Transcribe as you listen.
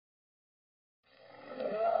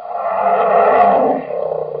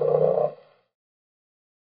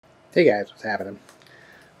Hey guys, what's happening?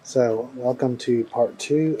 So, welcome to part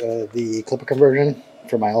 2 of the Klipper conversion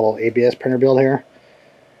for my little ABS printer build here.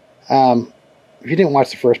 If you didn't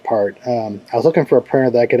watch the first part, I was looking for a printer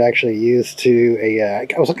that I could actually use to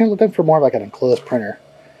I was looking for more of like an enclosed printer.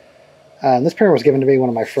 This printer was given to me by one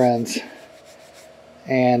of my friends,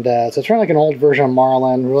 and so it's running like an old version of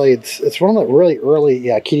Marlin. Really, it's one of the really early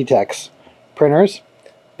Qidi printers,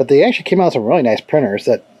 but they actually came out with some really nice printers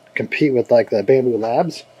that compete with like the Bamboo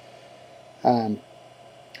Labs.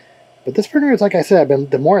 But this printer is, like I said,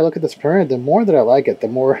 the more I look at this printer, the more that I like it, the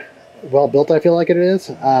more well built I feel like it is.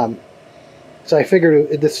 So I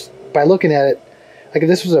figured this, by looking at it, like if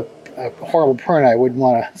this was a horrible printer, I wouldn't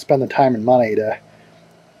want to spend the time and money to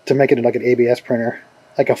make it like an ABS printer,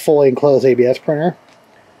 like a fully enclosed ABS printer.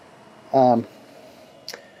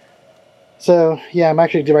 So yeah,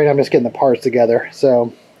 right now I'm just getting the parts together.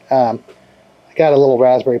 So I got a little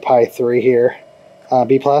Raspberry Pi 3 here.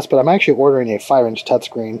 B+, but I'm actually ordering a 5-inch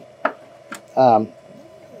touchscreen. I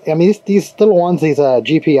mean, these little ones, these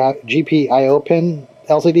GPIO pin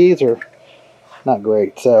LCDs are not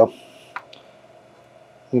great, so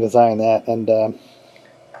we designed that, and I'm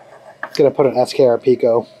going to put an SKR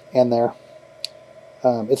Pico in there.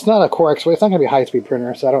 It's not a Core X-way, it's not going to be a high-speed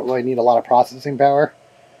printer, so I don't really need a lot of processing power.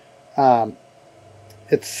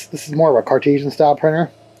 This is more of a Cartesian style printer.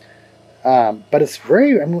 But it's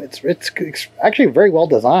it's actually very well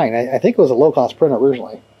designed. I think it was a low-cost printer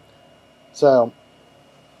originally. So,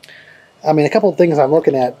 I mean, a couple of things I'm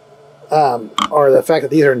looking at are the fact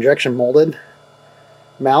that these are injection molded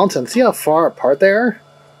mounts, and see how far apart they are?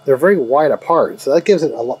 They're very wide apart, so that gives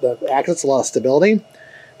it the axis a lot of stability.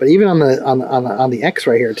 But even on the X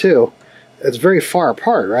right here too, it's very far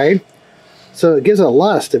apart, right? So it gives it a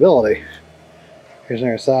lot of stability. Here's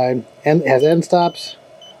another side, and it has end stops.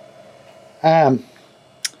 And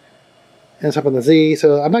it's up on the Z,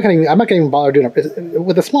 so I'm not gonna even bother doing it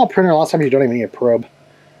with a small printer. A lot of times you don't even need a probe,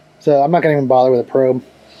 so I'm not gonna even bother with a probe.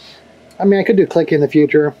 I mean, I could do clicky in the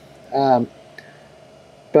future,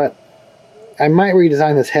 but I might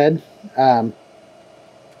redesign this head,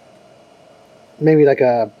 maybe like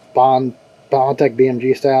a Bondtech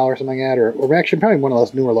BMG style or something like that, or actually probably one of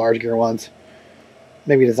those newer large gear ones.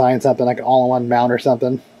 Maybe design something like an all-in-one mount or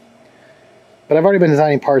something. But I've already been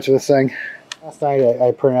designing parts for this thing. Last night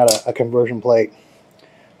I printed out a conversion plate.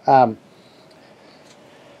 That's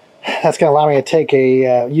going to allow me to take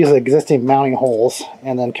use the existing mounting holes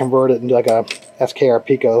and then convert it into like a SKR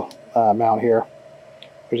Pico mount here,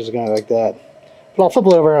 which is going to like that. But I'll flip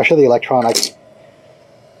it over and I'll show the electronics.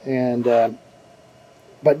 And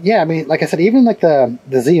but yeah, I mean, like I said, even like the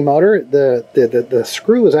Z motor, the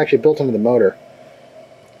screw is actually built into the motor.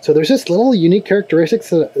 So there's just little unique characteristics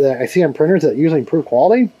that I see on printers that usually improve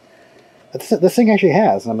quality. This thing actually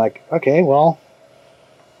has. And I'm like, okay, well,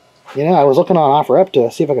 you know, I was looking on OfferUp to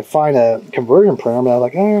see if I could find a conversion printer, but I was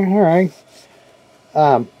like, oh, all right.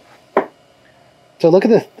 So look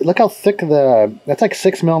how thick that's like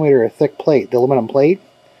 6mm thick plate, the aluminum plate.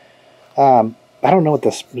 I don't know what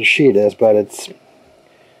this sheet is, but it's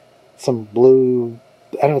some blue.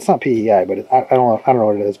 It's not PEI, but I don't know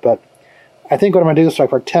what it is, but I think what I'm going to do is like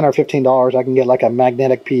for $10 or $15 I can get like a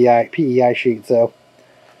magnetic PEI sheet. So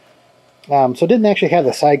so it didn't actually have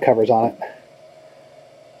the side covers on it.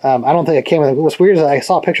 I don't think it came with it. What's weird is I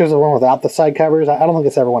saw pictures of the one without the side covers. I don't think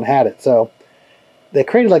this everyone had it. So they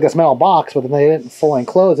created like this metal box, but then they didn't fully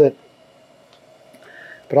enclose it.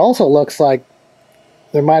 But it also looks like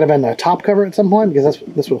there might have been a top cover at some point, because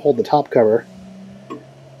this would hold the top cover.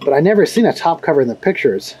 But I never seen a top cover in the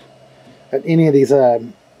pictures at any of these.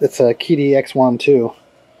 It's a Qidi X-one2.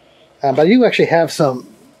 But I do actually have some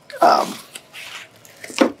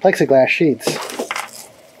plexiglass sheets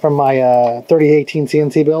from my 3018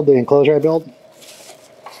 CNC build, the enclosure I built.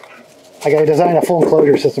 I designed a full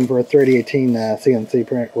enclosure system for a 3018 CNC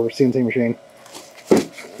print or CNC machine.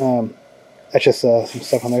 That's just some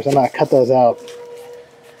stuff on there, so I'm going to cut those out.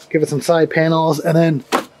 Give it some side panels, and then,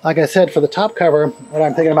 like I said, for the top cover, what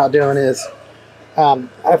I'm thinking about doing is,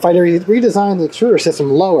 if I redesign the extruder system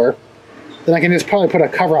lower, then I can just probably put a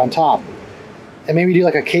cover on top and maybe do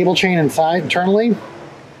like a cable chain inside internally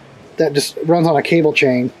that just runs on a cable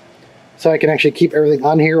chain, so I can actually keep everything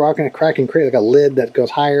on here, or I can crack and create like a lid that goes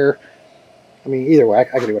higher. I mean, either way, I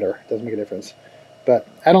can do whatever. It doesn't make a difference. But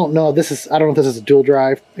I don't know if this is a dual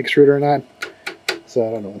drive extruder or not, so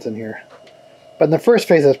I don't know what's in here. But in the first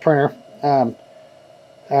phase of this printer, let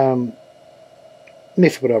me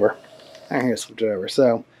flip it over. I just flipped it over.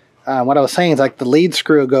 So what I was saying is like the lead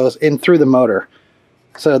screw goes in through the motor.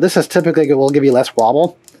 So this is typically will give you less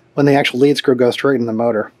wobble when the actual lead screw goes straight in the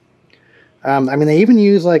motor. I mean, they even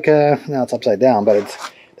use like now it's upside down,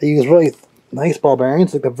 but They use really nice ball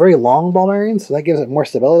bearings, like the very long ball bearings, so that gives it more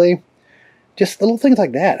stability. Just little things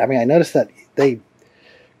like that. I mean, I noticed that they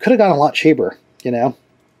could have gone a lot cheaper, you know.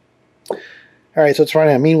 Alright, so it's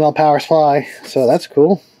running a Meanwell power supply, so that's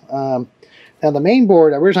cool. Now the main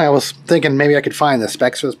board, originally I was thinking maybe I could find the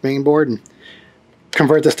specs for this main board and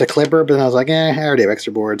convert this to Klipper, but then I was like, I already have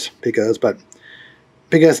extra boards because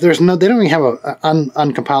there's no, they don't even have an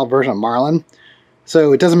uncompiled version of Marlin,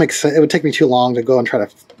 so it doesn't make sense. It would take me too long to go and try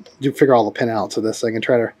to figure all the pinouts of this thing and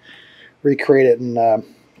try to recreate it in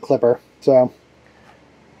Klipper. So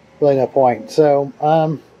really no point. So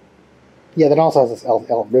yeah, that also has this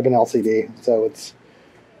ribbon LCD, so it's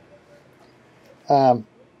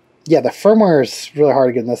yeah, the firmware is really hard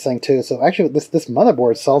to get in this thing too. So actually, this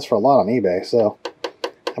motherboard sells for a lot on eBay, so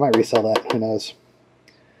I might resell that. Who knows?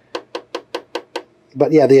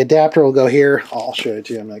 But yeah, the adapter will go here. I'll show it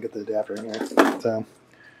to you. I'm gonna get the adapter in here. So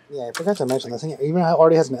yeah, I forgot to mention this thing. Even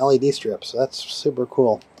already has an LED strip, so that's super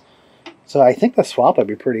cool. So I think the swap would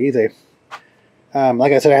be pretty easy.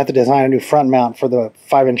 Like I said, I have to design a new front mount for the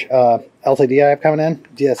 5-inch LCD I have coming in,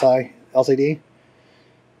 DSI LCD.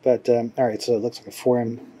 But alright, so it looks like a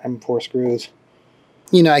 4M4 screws.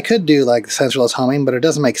 You know, I could do like sensorless humming, but it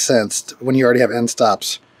doesn't make sense when you already have end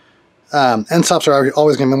stops. End stops are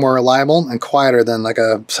always going to be more reliable and quieter than like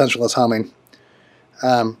a sensorless humming.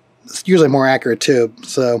 It's usually more accurate too.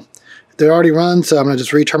 So they're already run, so I'm going to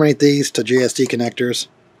just re-terminate these to JST connectors.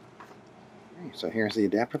 So here's the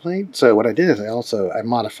adapter plate. So what I did is I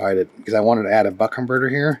modified it because I wanted to add a buck converter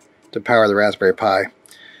here to power the Raspberry Pi.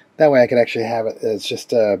 That way I could actually have it as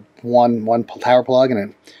just one power plug,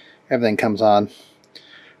 and everything comes on.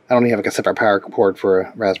 I don't even have a separate power port for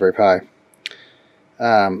a Raspberry Pi.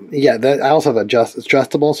 Yeah, I also have it's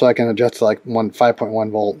adjustable, so I can adjust to like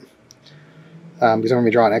 5.1 volt. Because I'm going to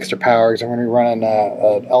be drawing extra power, because I'm going to be running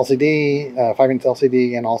an LCD, 5-inch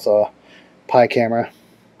LCD, and also a Pi camera.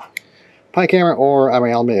 Pi camera, or I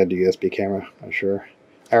mean, I'll make a USB camera. I'm sure.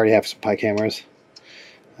 I already have some Pi cameras.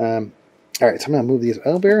 All right, so I'm going to move these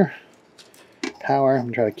over. Power. I'm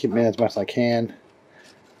going to try to keep them in as much as I can.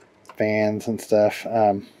 Fans and stuff.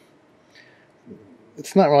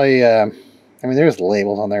 It's not really. I mean, there's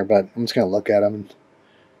labels on there, but I'm just going to look at them.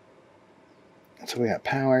 So we got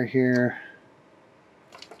power here.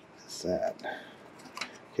 What's that?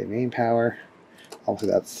 Okay, main power. Obviously,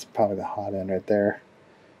 that's probably the hot end right there.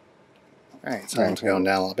 Alright, so I'm going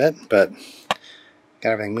down a little bit, but got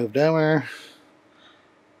everything moved over.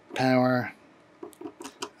 Power.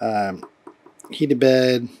 Heated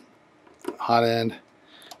bed. Hot end.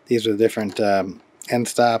 These are the different end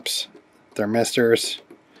stops. Thermistors.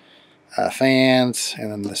 Fans.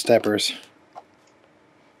 And then the steppers.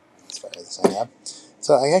 Let's fire this thing up.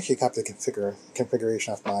 So I actually copied the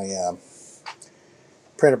configuration of my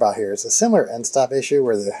printer about here. It's a similar end stop issue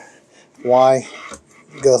where the Y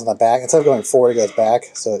goes in the back. Instead of going forward, it goes back,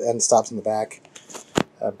 so it end stops in the back.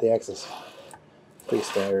 The X is pretty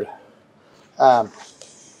standard. Alright,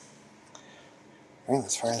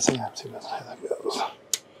 let's fire this thing up, see how that goes.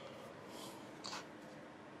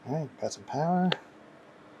 Alright, got some power.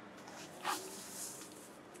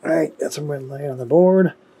 Alright, got some red light on the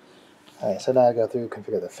board. Alright, so now I go through,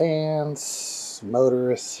 configure the fans,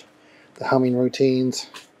 motors, the humming routines.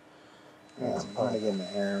 Yeah, I'm probably getting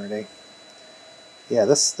the air already. Yeah,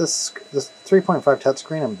 this 3.5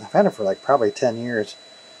 touchscreen, I've had it for like probably 10 years,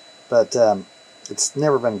 but it's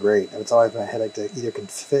never been great. It's always been a headache to either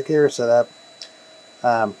configure or set up.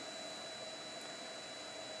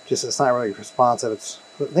 Just it's not really responsive.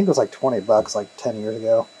 I think it was like 20 bucks like 10 years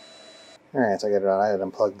ago. Alright, so I got it on. I had to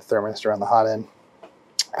unplug the thermistor on the hot end.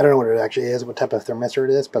 I don't know what it actually is, what type of thermistor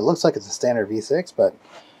it is, but it looks like it's a standard V6. But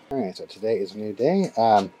alright, so today is a new day.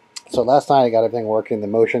 So last night I got everything working, the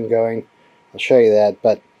motion going. I'll show you that,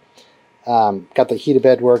 but got the heated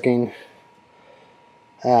bed working,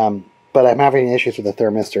 but I'm having issues with the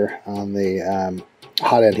thermistor on the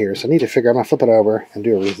hot end here, so I need to figure. I'm gonna flip it over and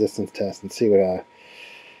do a resistance test and see what.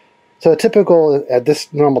 So a typical at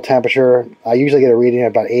this normal temperature, I usually get a reading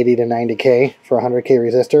of about 80 to 90K for a 100K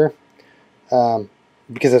resistor,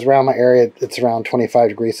 because it's around my area. It's around 25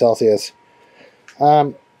 degrees Celsius.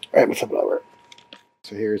 All right, we'll flip it over.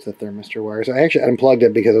 So here's the thermistor wire. So I actually unplugged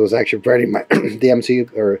it because it was actually preventing my the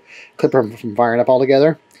MCU or Klipper from firing up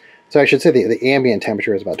altogether. So I should say the ambient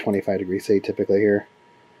temperature is about 25 degrees C typically here,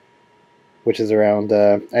 which is around.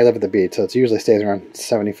 I live at the beach, so it usually stays around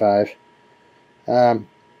 75. All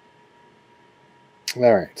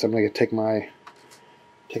right, so I'm gonna take a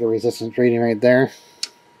resistance reading right there.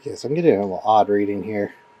 Yeah, so I'm gonna do a little odd reading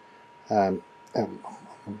here.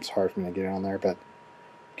 It's hard for me to get it on there, but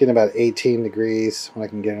getting about 18 degrees when I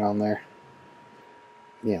can get it on there.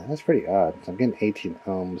 Yeah, that's pretty odd. I'm getting 18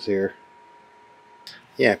 ohms here.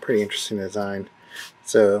 Yeah, pretty interesting design.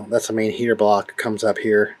 So that's the main heater block. Comes up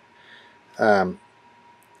here. And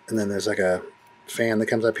then there's like a fan that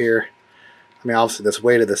comes up here. I mean, obviously this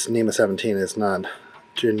weight of this NEMA 17 is not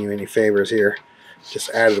doing you any favors here. Just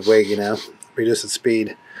added weight, you know, reduces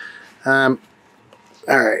speed. Alright,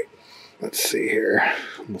 let's see here.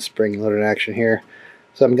 The spring loaded action here.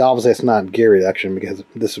 So I mean, obviously it's not gear reduction because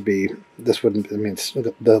this wouldn't, I mean, it's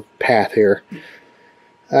the path here.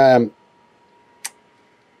 Alright,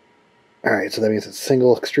 so that means it's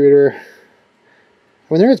single extruder.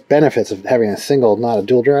 I mean, there is benefits of having a single, not a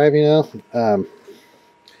dual drive, you know.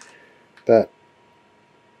 But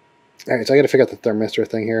alright, so I got to figure out the thermistor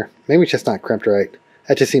thing here. Maybe it's just not crimped right.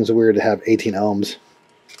 That just seems weird to have 18 ohms.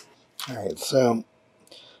 Alright, so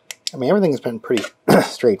I mean, everything has been pretty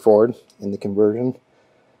straightforward in the conversion,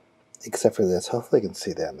 except for this. Hopefully you can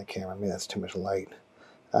see that in the camera. Maybe that's too much light.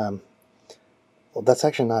 Well, that's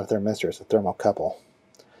actually not a thermistor, it's a thermocouple.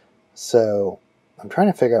 So I'm trying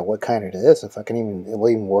to figure out what kind it is, if I can even, it will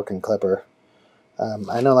even work in Klipper.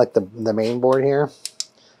 I know, like, the main board here,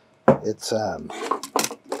 it's, I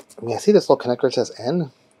mean, I see this little connector that says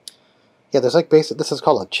N. Yeah, there's like basic, this is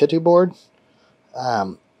called a Qidi board.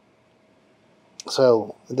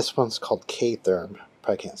 So this one's called K-therm.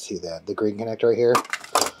 Probably can't see that. The green connector right here,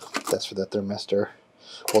 that's for the thermistor.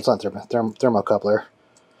 Well, it's not thermocoupler.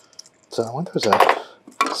 So I wonder if there's a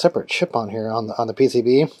separate chip on here on the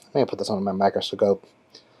PCB. I'm gonna put this on my microscope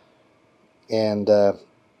and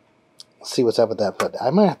see what's up with that. But I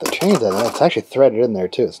might have to change that. It's actually threaded in there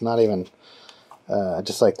too. It's not even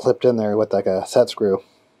just like clipped in there with like a set screw.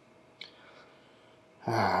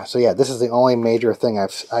 So yeah, this is the only major thing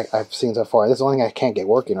I've seen so far. This is the only thing I can't get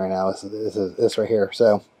working right now. Is this right here.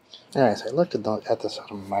 So, alright, so I looked at this on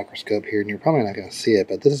a microscope here, and you're probably not going to see it,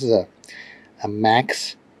 but this is a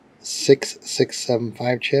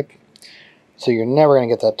MAX6675 chip. So you're never going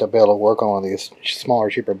to get that to be able to work on one of these smaller,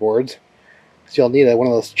 cheaper boards. So you'll need one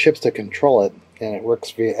of those chips to control it, and it works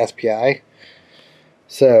via SPI.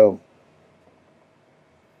 So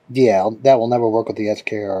yeah, that will never work with the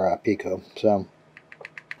SK or Biqu. So,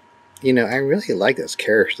 you know, I really like this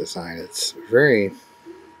carriage design. It's very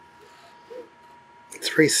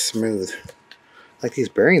smooth. Like, these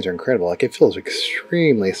bearings are incredible. Like, it feels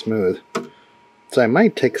extremely smooth. So I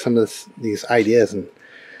might take some of these ideas and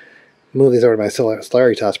move these over to my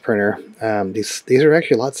Solaritas printer. These are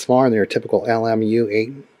actually a lot smaller than your typical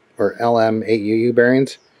LMU8 or LM8UU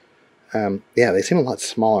bearings. Yeah, they seem a lot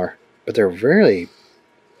smaller, but they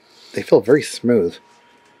feel very smooth.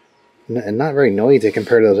 And not very noisy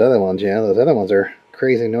compared to those other ones. You know, those other ones are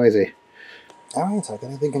crazy noisy. Alright, so I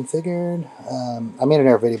got everything configured. I made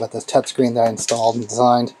another video about this touchscreen that I installed and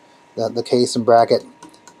designed, the case and bracket.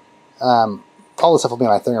 All this stuff will be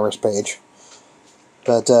on my Thingiverse page.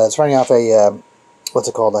 But it's running off a, what's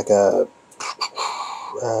it called, like a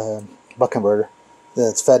buck converter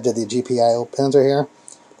that's fed to the GPIO pins right here,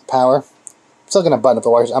 the power. I'm still going to button up the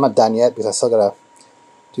wires. I'm not done yet because I still got to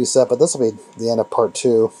do stuff, but this will be the end of part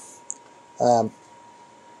 2. Let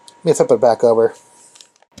me flip it back over.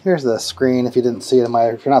 Here's the screen. If you didn't see it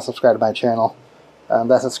if you're not subscribed to my channel,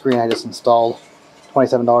 that's the screen I just installed.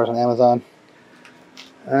 $27 on Amazon.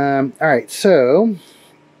 Alright, so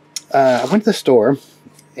I went to the store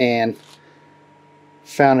and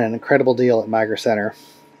found an incredible deal at Micro Center.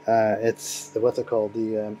 It's what's it called?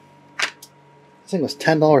 This thing was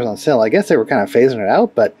 $10 on sale. I guess they were kind of phasing it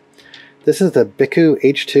out, but this is the Biqu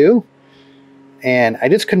H2. And I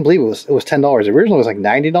just couldn't believe it was $10. Originally it was like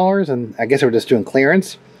 $90, and I guess they were just doing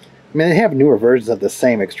clearance. I mean, they have newer versions of the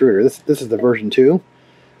same extruder. This is the version 2.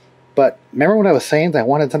 But remember what I was saying? That I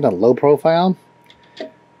wanted something low profile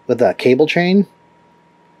with a cable chain.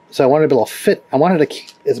 So I wanted to be able to fit. I wanted to keep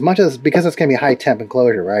as much as, because it's going to be high temp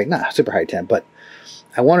enclosure, right? Not super high temp, but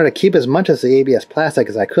I wanted to keep as much as the ABS plastic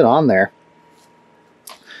as I could on there,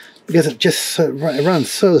 because it just it runs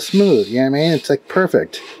so smooth. You know what I mean? It's like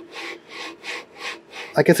perfect.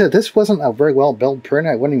 Like I said, this wasn't a very well built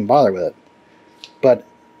printer. I wouldn't even bother with it. But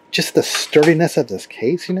just the sturdiness of this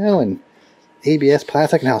case, you know, and ABS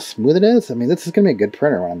plastic and how smooth it is. I mean, this is going to be a good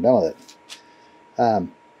printer when I'm done with it.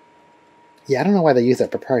 Yeah, I don't know why they use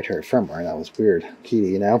that proprietary firmware. That was weird.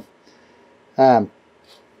 Qidi, you know.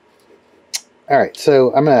 Alright,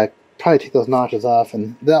 so I'm going to probably take those notches off,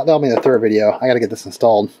 and that'll be the third video. I got to get this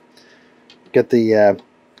installed. Get the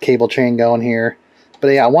cable chain going here. But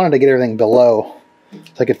yeah, I wanted to get everything below, so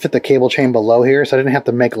I could fit the cable chain below here, so I didn't have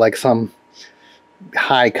to make like some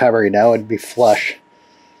high cover, you know, it'd be flush.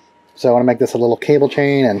 So I want to make this a little cable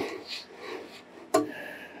chain, and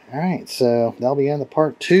alright, so that'll be in the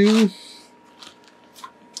part 2.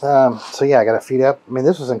 So yeah, I got to feed up. I mean,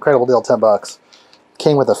 this was an incredible deal, $10.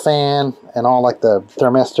 Came with a fan and all like the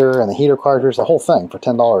thermistor and the heater cartridge, the whole thing for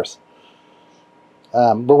 $10.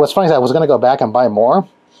 But what's funny is I was going to go back and buy more,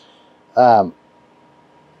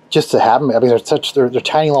 just to have them. I mean, they're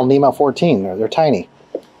tiny little Nemo 14. They're tiny,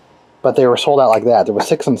 but they were sold out like that. There was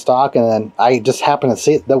 6 in stock, and then I just happened to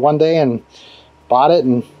see it that one day and bought it,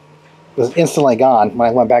 and it was instantly gone when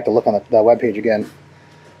I went back to look on the webpage again.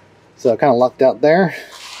 So I kind of lucked out there,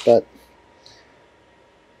 but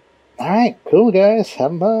all right, cool guys,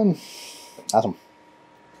 having fun, awesome.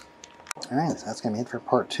 All right, so that's gonna be it for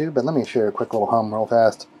part 2. But let me share a quick little hum real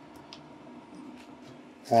fast.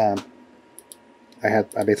 I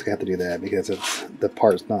basically have to do that because the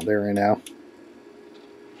part's not there right now.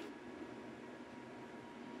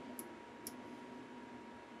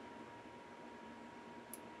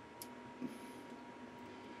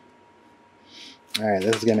 All right,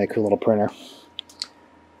 this is gonna be a cool little printer.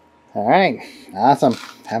 All right, awesome,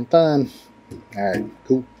 having fun. All right,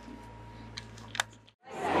 cool.